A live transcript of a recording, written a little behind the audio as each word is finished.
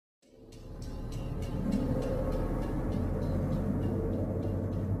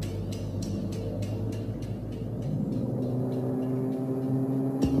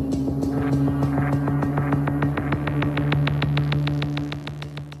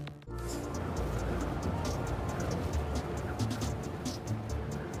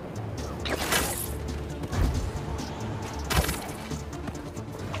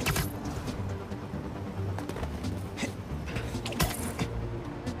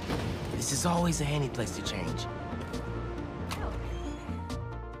This is always a handy place to change.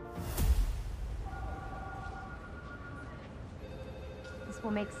 This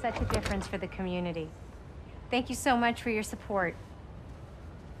will make such a difference for the community. Thank you so much for your support.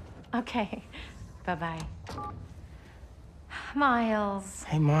 Okay, bye-bye. Miles.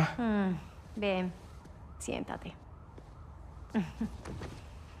 Hey, Ma. Ven, siéntate. I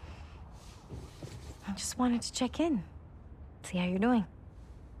just wanted to check in. See how you're doing.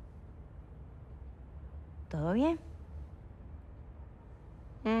 ¿Todo bien?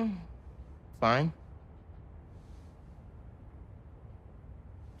 Fine.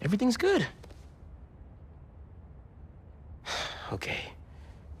 Everything's good. Okay.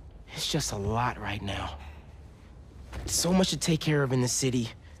 It's just a lot right now. So much to take care of in the city.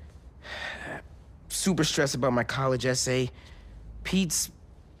 Super stressed about my college essay. Pete's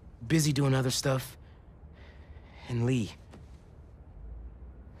busy doing other stuff. And Lee.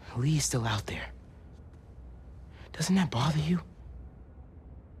 Lee's still out there. Doesn't that bother you?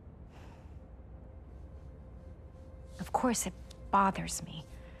 Of course it bothers me.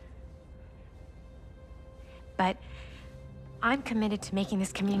 But I'm committed to making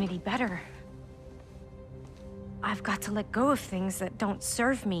this community better. I've got to let go of things that don't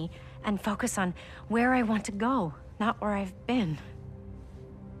serve me and focus on where I want to go, not where I've been.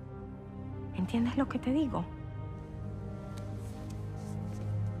 ¿Entiendes lo que te digo?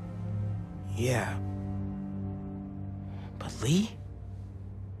 Yeah. But Lee?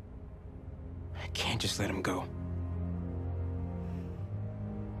 I can't just let him go.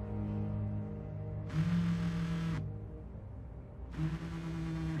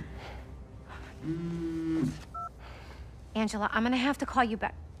 Angela, I'm gonna have to call you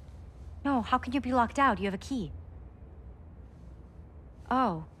back. No, how can you be locked out? You have a key.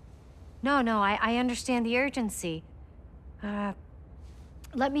 Oh. No, I understand the urgency.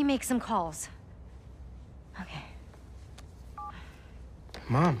 Let me make some calls. Okay.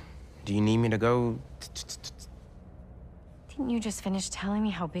 Mom, do you need me to go? Didn't you just finish telling me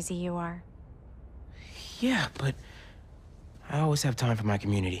how busy you are? Yeah, but I always have time for my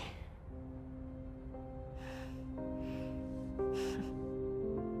community.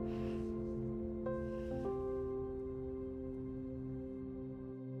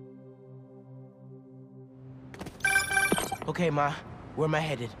 Okay, Ma. Where am I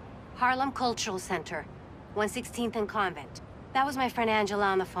headed? Harlem Cultural Center, 116th and Convent. That was my friend Angela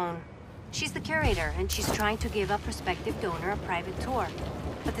on the phone. She's the curator, and she's trying to give a prospective donor a private tour.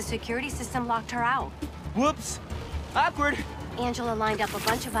 But the security system locked her out. Whoops! Awkward! Angela lined up a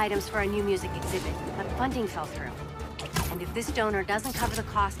bunch of items for a new music exhibit, but funding fell through. And if this donor doesn't cover the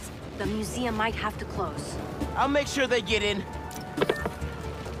costs, the museum might have to close. I'll make sure they get in.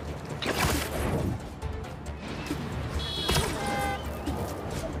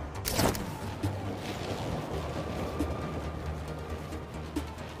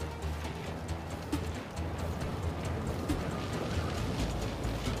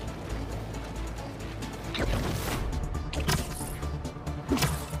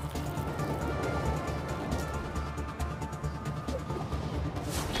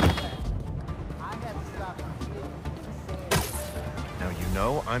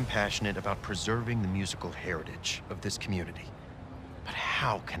 I'm passionate about preserving the musical heritage of this community. But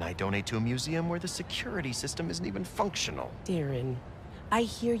how can I donate to a museum where the security system isn't even functional? Darren, I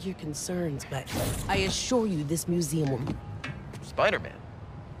hear your concerns, but I assure you this museum will... Spider-Man.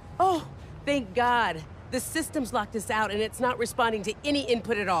 Oh, thank God. The system's locked us out and it's not responding to any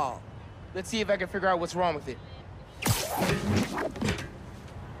input at all. Let's see if I can figure out what's wrong with it.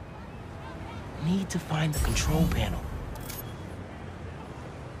 Need to find the control panel.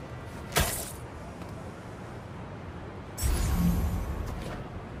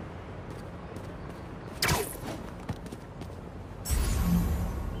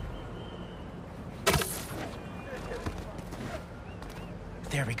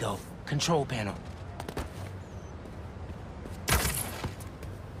 There we go. Control panel.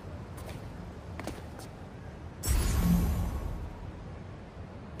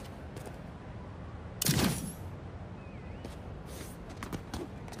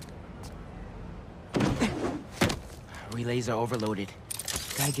 Relays are overloaded.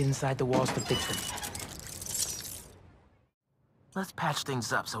 Gotta get inside the walls to fix them. Let's patch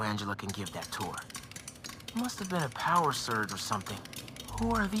things up so Angela can give that tour. Must have been a power surge or something.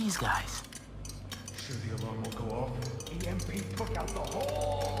 Who are these guys? Sure the alarm will go off. EMP took out the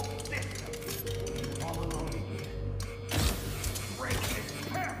whole system. All alone. Break this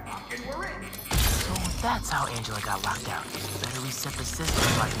padlock and we're in. So that's how Angela got locked out. Better reset the system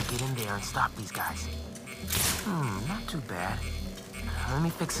so I can get in there and stop these guys. Not too bad. Let me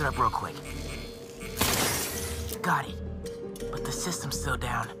fix it up real quick. Got it. But the system's still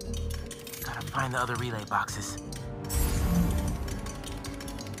down. Gotta find the other relay boxes.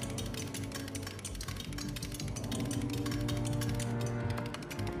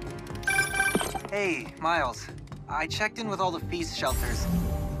 Hey, Miles. I checked in with all the feast shelters.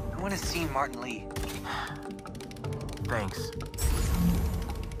 No one has seen Martin Lee. Thanks.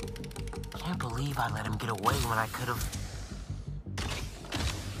 Can't believe I let him get away when I could've...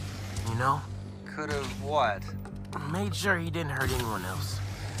 You know? Could've what? Made sure he didn't hurt anyone else.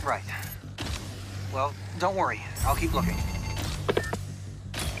 Right. Well, don't worry. I'll keep looking.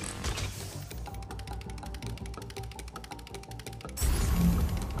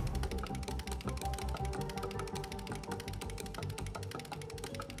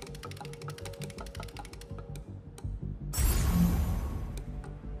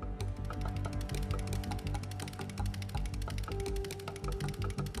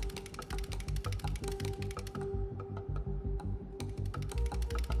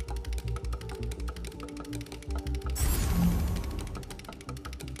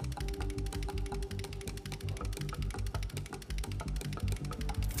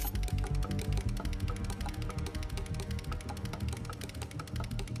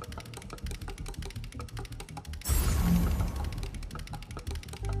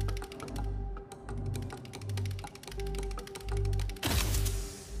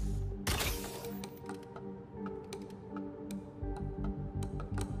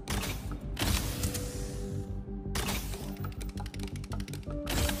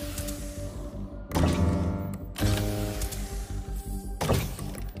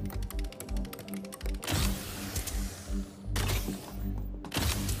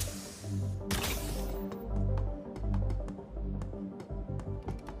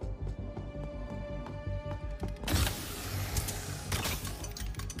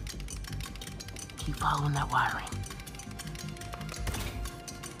 Keep following that wiring.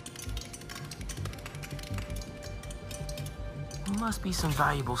 Must be some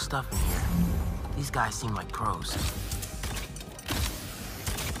valuable stuff in here. These guys seem like pros.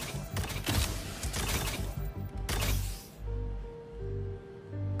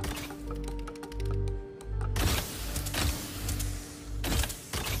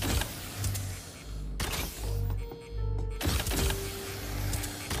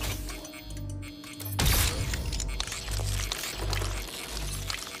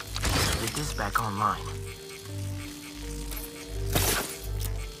 Get this back online.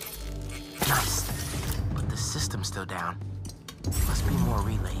 Nice. But the system's still down. Must be more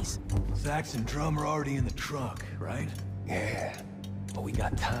relays. Sax and drum are already in the truck, right? Yeah, but we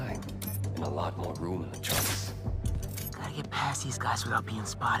got time and a lot more room in the trucks. Gotta get past these guys without being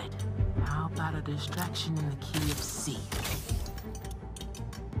spotted. How about a distraction in the key of C?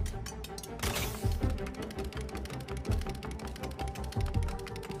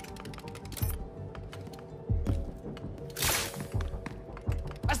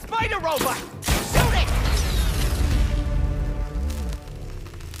 A spider robot! Shoot it!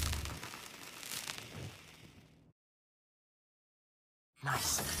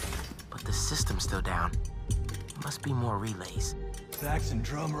 Nice. But the system's still down. Must be more relays. Sax and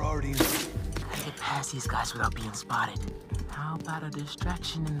drum are already in the... Gotta get past these guys without being spotted. How about a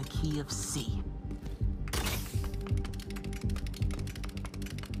distraction in the key of C?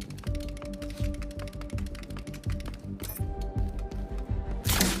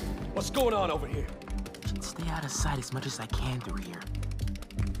 What's going on over here? Should stay out of sight as much as I can through here.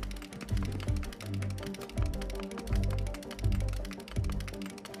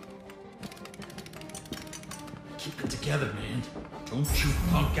 Keep it together, man. Don't you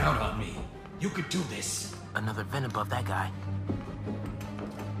punk out on me. You could do this. Another vent above that guy.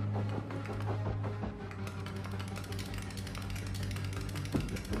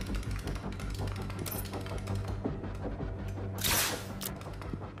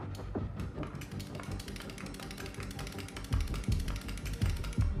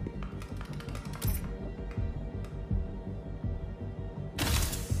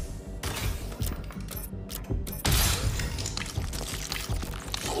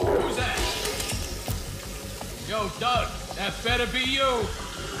 Who's that? Yo, Doug, that better be you.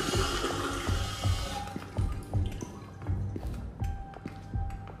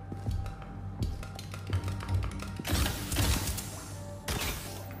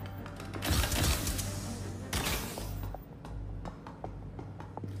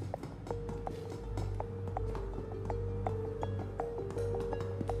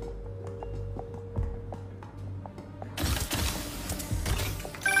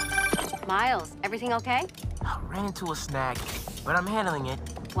 Miles, everything okay? I ran into a snag. but I'm handling it.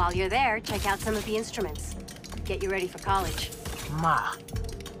 While you're there, check out some of the instruments. Get you ready for college. Ma,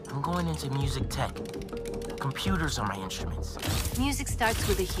 I'm going into music tech. Computers are my instruments. Music starts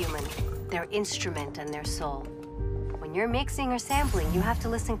with a human, their instrument and their soul. When you're mixing or sampling, you have to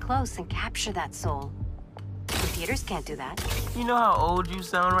listen close and capture that soul. Computers can't do that. You know how old you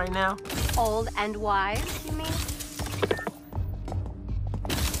sound right now? Old and wise, you mean?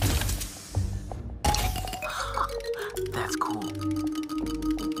 That's cool.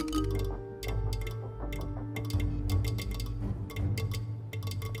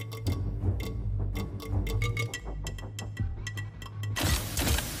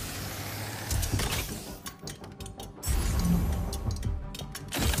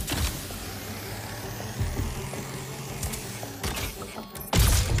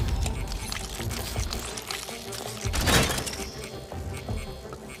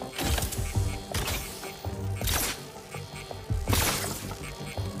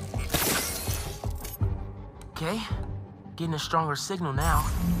 Okay, getting a stronger signal now.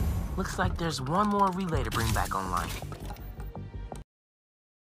 Looks like there's one more relay to bring back online.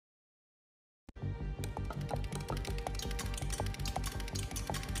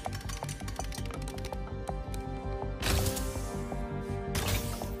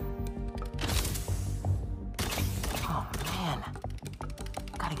 Oh man,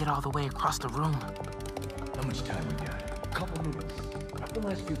 gotta get all the way across the room. How much time we got? A couple minutes. Grab the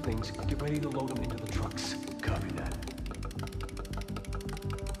last few things, get ready to load them into the trucks. Copy that.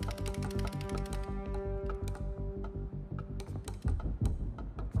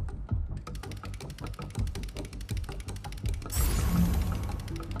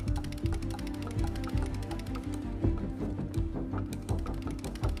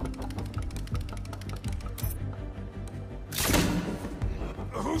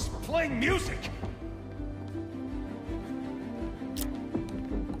 Who's playing music?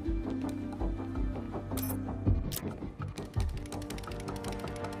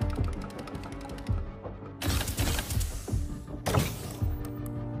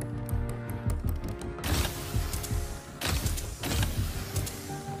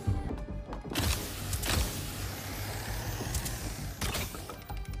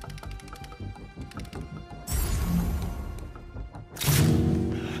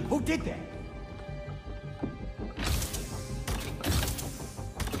 Who did that?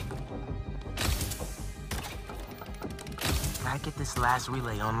 Gotta get this last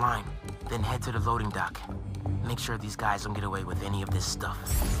relay online, then head to the loading dock. Make sure these guys don't get away with any of this stuff.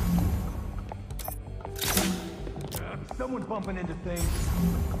 Someone bumping into things.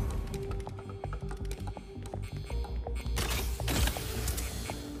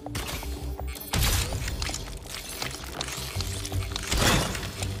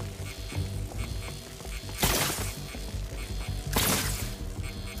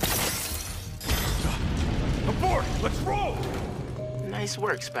 Aboard! Let's roll! Nice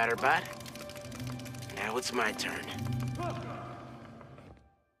work, Spatterbot. Now it's my turn.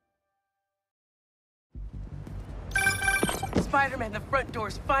 Spider-Man, the front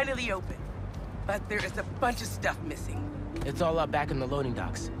door's finally open. But there is a bunch of stuff missing. It's all up back in the loading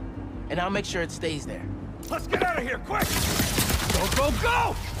docks. And I'll make sure it stays there. Let's get out of here, quick! Go, go,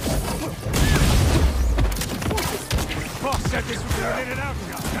 go! Boss said this was an in-and-out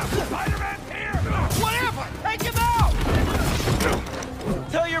job. Now Spider-Man's here! Whatever! Take him out!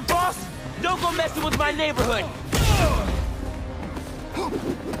 Tell your boss, don't go messing with my neighborhood!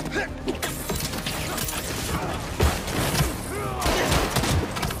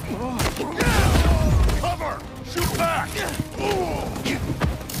 Cover! Shoot back!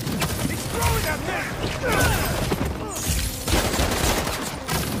 He's throwing that thing!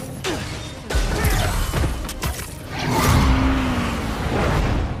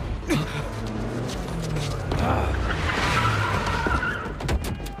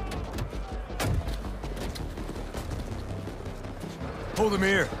 Hold him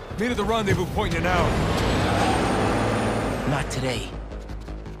here. Meet at the rendezvous point in an hour. Not today.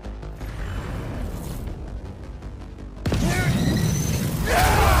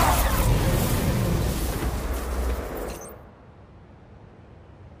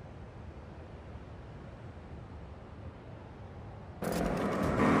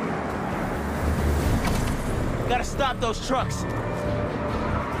 Gotta stop those trucks.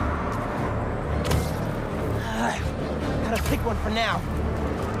 Gotta pick one for now.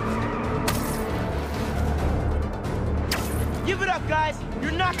 Give it up, guys!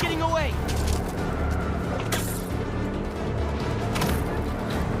 You're not getting away!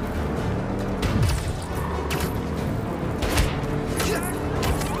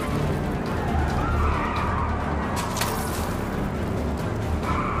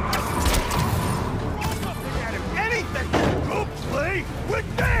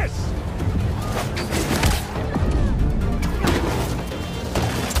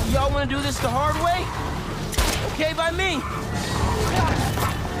 the hard way? Okay by me.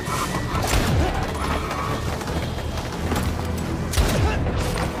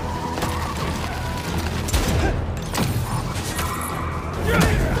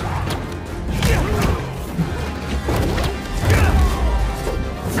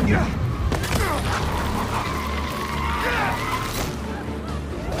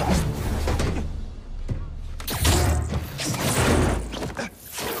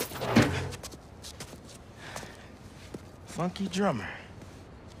 Funky drummer.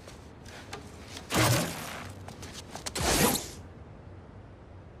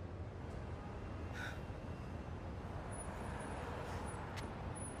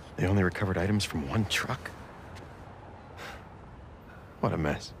 They only recovered items from one truck? What a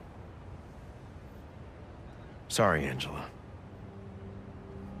mess. Sorry, Angela.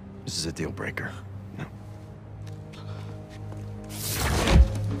 This is a deal breaker. No.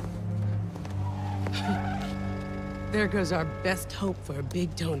 There goes our best hope for a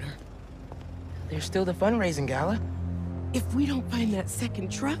big donor. There's still the fundraising gala. If we don't find that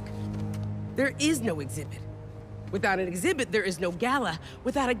second truck, there is no exhibit. Without an exhibit, there is no gala.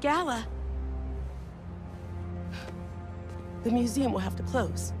 Without a gala, the museum will have to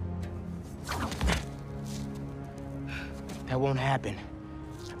close. That won't happen.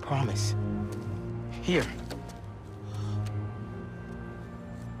 I promise. Here.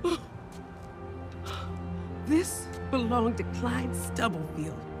 This belonged to Clyde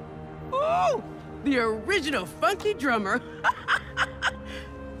Stubblefield. Ooh! The original funky drummer.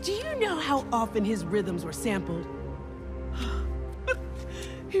 Do you know how often his rhythms were sampled?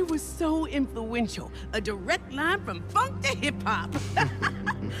 He was so influential. A direct line from funk to hip-hop.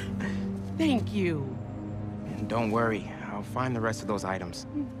 Thank you. And don't worry, I'll find the rest of those items.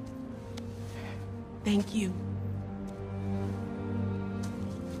 Thank you.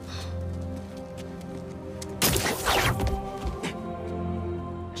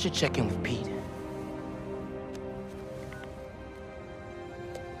 I should check in with Pete.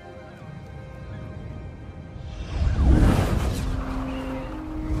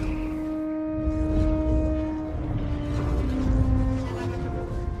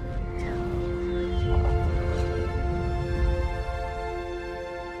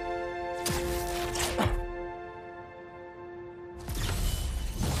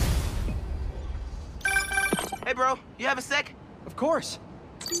 Hey, bro, you have a sec? Of course.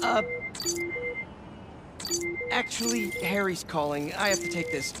 Actually, Harry's calling. I have to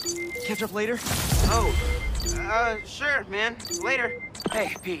take this. Catch up later? Oh, sure, man. Later.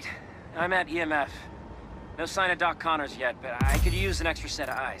 Hey, Pete. I'm at EMF. No sign of Doc Connors yet, but I could use an extra set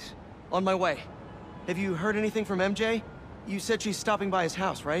of eyes. On my way. Have you heard anything from MJ? You said she's stopping by his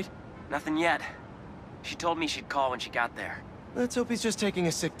house, right? Nothing yet. She told me she'd call when she got there. Let's hope he's just taking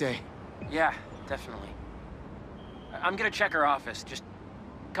a sick day. Yeah, definitely. I'm gonna check her office. Just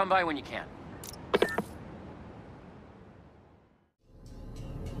come by when you can.